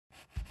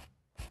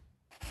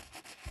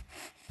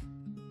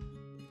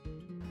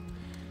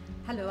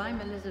Hello,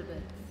 I'm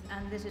Elizabeth,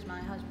 and this is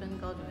my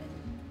husband, Godwin.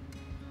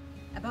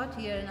 About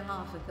a year and a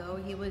half ago,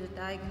 he was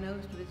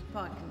diagnosed with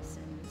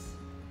Parkinson's.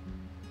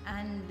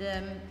 And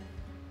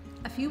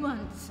a few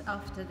months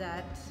after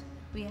that,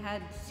 we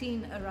had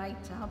seen a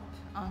write-up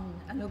on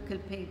a local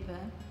paper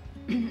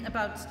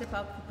about Step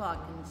Up for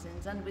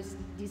Parkinson's, and we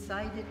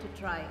decided to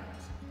try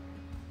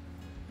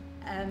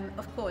it.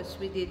 Of course,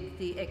 we did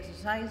the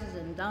exercises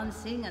and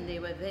dancing, and they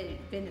were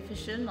very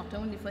beneficial, not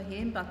only for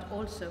him, but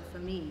also for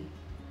me.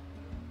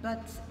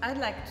 But I'd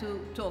like to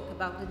talk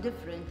about a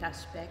different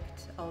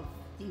aspect of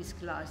these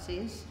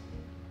classes.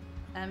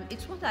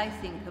 It's what I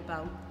think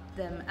about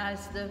them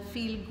as the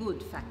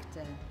feel-good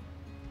factor.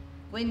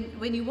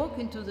 When you walk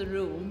into the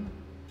room,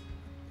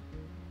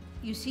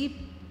 you feel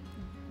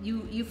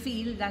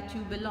that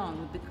you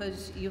belong,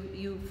 because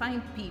you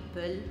find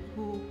people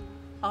who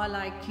are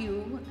like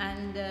you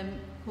and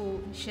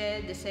who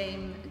share the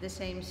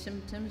same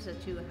symptoms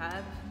that you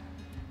have,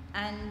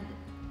 and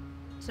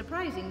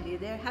surprisingly,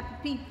 they're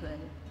happy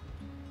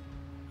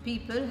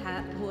people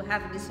who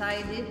have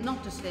decided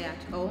not to stay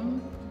at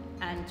home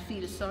and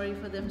feel sorry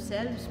for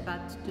themselves,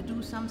 but to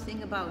do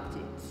something about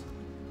it.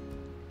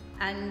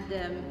 And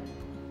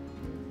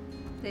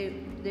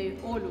they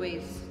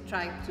always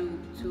try to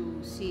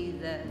see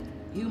the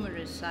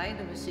humorous side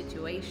of a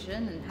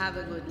situation and have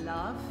a good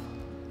laugh.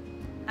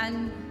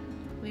 And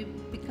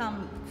we've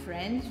become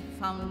friends,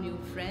 found new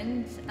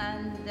friends,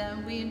 and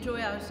we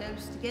enjoy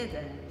ourselves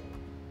together.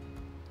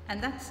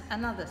 And that's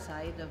another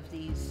side of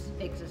these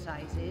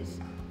exercises,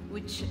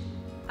 which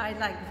I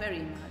like very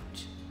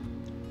much.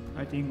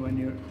 I think when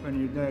you're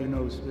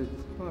diagnosed with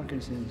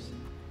Parkinson's,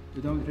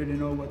 you don't really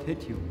know what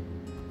hit you.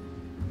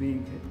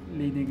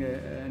 Leading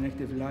an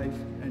active life,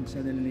 and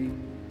suddenly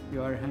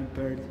you are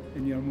hampered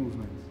in your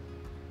movement.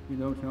 You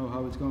don't know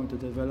how it's going to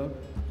develop.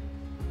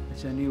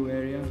 It's a new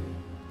area.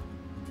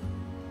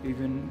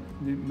 Even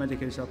the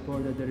medical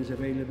support that there is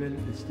available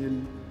is still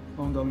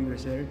ongoing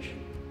research,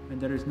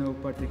 and there is no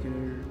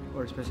particular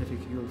or specific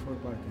cure for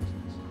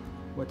Parkinson's.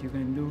 What you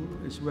can do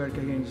is work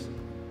against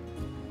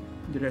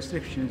the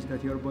restrictions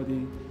that your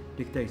body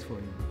dictates for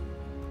you.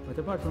 But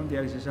apart from the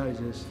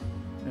exercises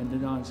and the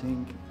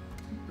dancing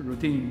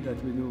routine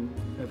that we do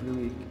every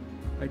week,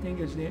 I think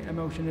it's the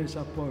emotional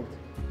support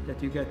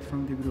that you get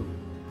from the group.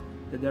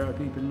 That there are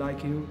people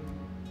like you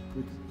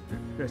with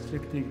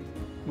restricted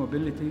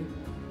mobility,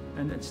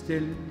 and that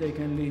still they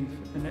can live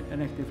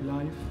an active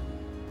life,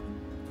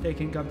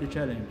 taking up the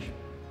challenge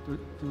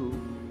to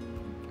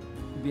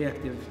be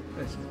active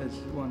as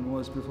one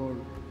was before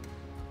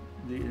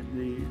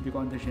the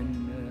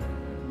condition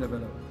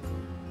developed.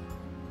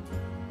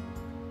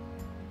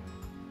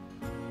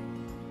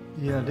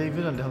 Jena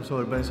David għandi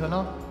 45 sena,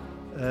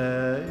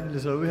 li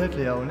sar wieħed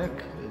li hawnhekk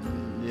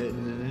li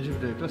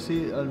nġib klassi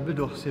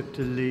għal-bidu ħsibt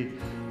li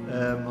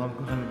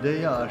ħankun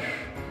ħanibdejja għax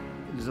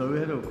li sar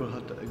wieħed u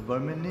kulħadd ikbar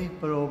minni,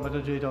 però meta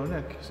ġejt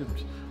hawnhekk ħsibt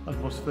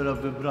atmosfera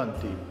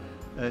vibranti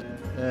u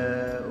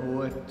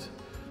qed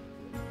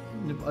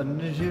nibqa'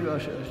 niġi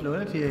għax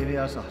l-ewwel qed jgħinni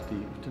għal saħħti, u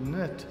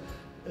tinnet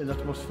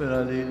l-atmosfera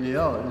li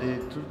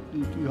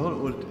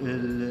jħolqu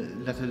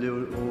l-Natalie u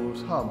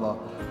sħaba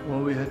huwa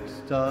wieħed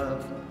ta'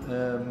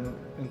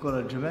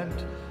 inkoraġġiment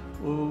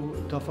u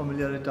ta'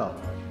 familjarità.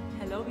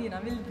 Hello, jiena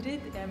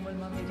Mildred u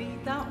l-mami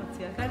Rita u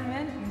t-tija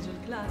Carmen, niġu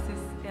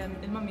l-classes,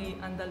 il-mami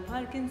għandha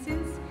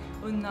l-Parkinson's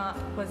u għandna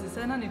kważi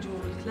sena niġu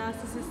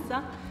l-classes issa.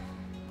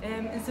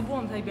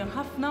 Insibuhom tajbin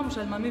ħafna, mhux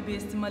għall-mami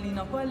biss imma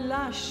lina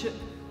kollha għax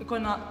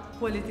ikollna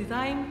quality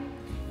time,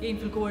 jgħin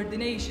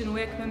fil-coordination u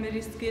hekk memory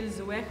skills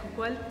u hekk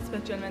ukoll,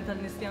 speċjalment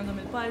għal-nies li għandhom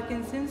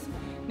il-Parkinson's,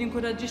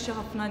 ninkoraġġixxi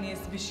ħafna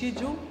nies biex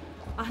jiġu.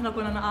 Aħna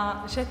konna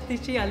naqa'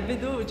 xettiċi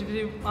għall-bidu,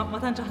 ġifieri ma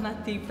tantx aħna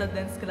t-tip ta'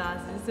 dance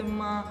classes,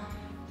 imma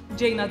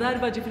ġejna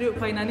darba ġifieri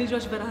qbajna niġu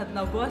għax vera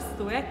ħadna gost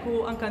u hekk, u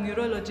anke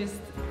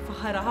neurologist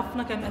faħħara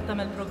ħafna kemm qed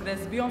tagħmel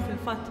progress bihom.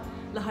 Fil-fatt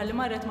l-aħħar li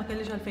marret ma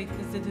kellix għalfejn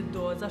tiżżid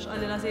id-doż għax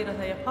qalilha sejra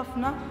tajjeb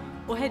ħafna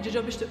u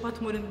ħeġġeġa biex tibqa'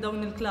 tmur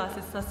dawn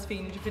il-classes sa'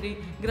 sfin, ġifieri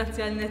grazzi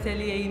għal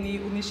Natalie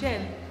u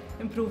Michelle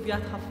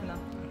improvjat ħafna.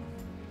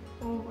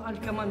 U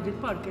għalkemm għandi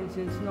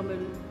l-Parkinson's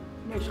nagħmel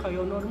ngħix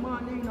ħajja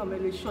normali,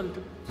 nagħmel ix-xogħol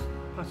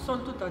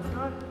għas-soltu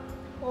tad-dar,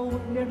 u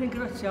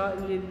nirringrazzja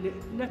lil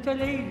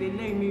Natalie, lil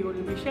Amy u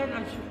lil Michelle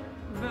għax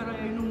vera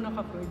jgħinuna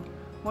ħafna,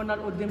 għandna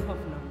l-qudiem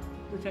ħafna.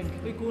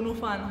 Ikunu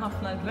fan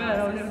ħafna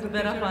l-classes,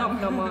 vera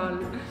ħafna mal.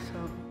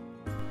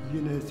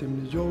 Jiena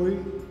jisimni Joey,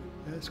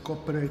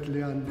 skoprejt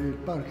li għandi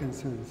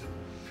l-Parkinson's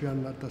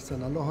f'Jannar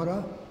tas-sena l-oħra.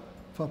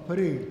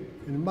 F'April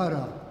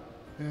il-mara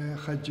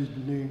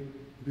ħaġġitni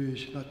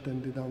biex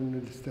nattendi dawn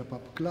il-step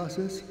up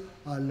classes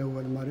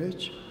għall-ewwel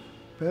marriġġ,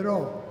 però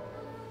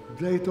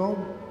bdejthom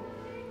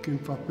kien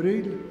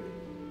f'April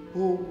u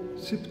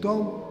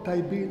sibthom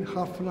tajbin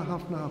ħafna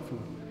ħafna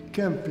ħafna,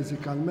 kemm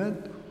fiżikalment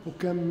u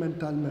kemm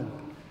mentalment.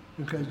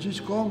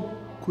 Nħeġġixkom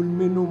kull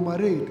min hu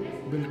marid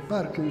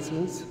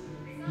bil-Parkinson's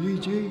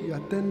jiġi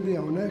jattendi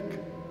hawnhekk,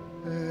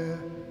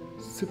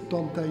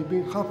 sibthom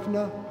tajbin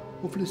ħafna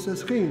u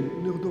fl-istess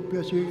ħin nieħdu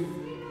pjaċir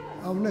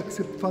hawnhekk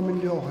sibt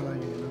familja oħra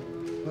jiena.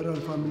 Wara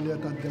l-familja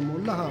tad-Dem u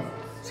l-Laħam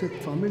sitt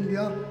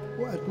familja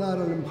u qed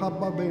nara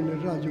l-imħabba bejn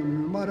ir-raġel u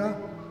l-mara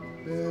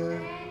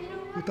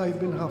u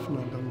tajbin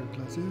ħafna dawn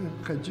il-klassi.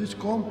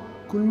 Ħeġġiġkom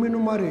kull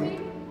minnu marit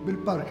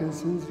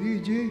bil-Parkinson's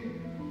jiġi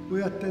u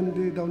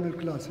jattendi dawn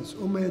il-klasses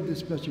u ma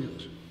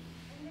jiddispjaċihx.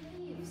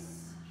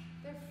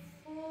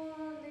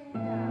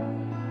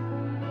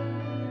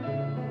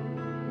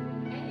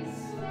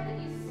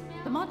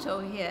 The motto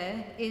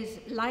here is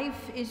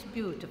life is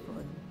beautiful,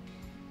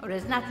 or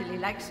as Natalie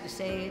likes to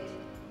say it,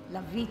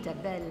 la vita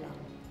è bella.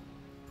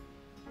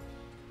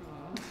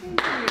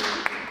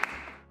 Thank you.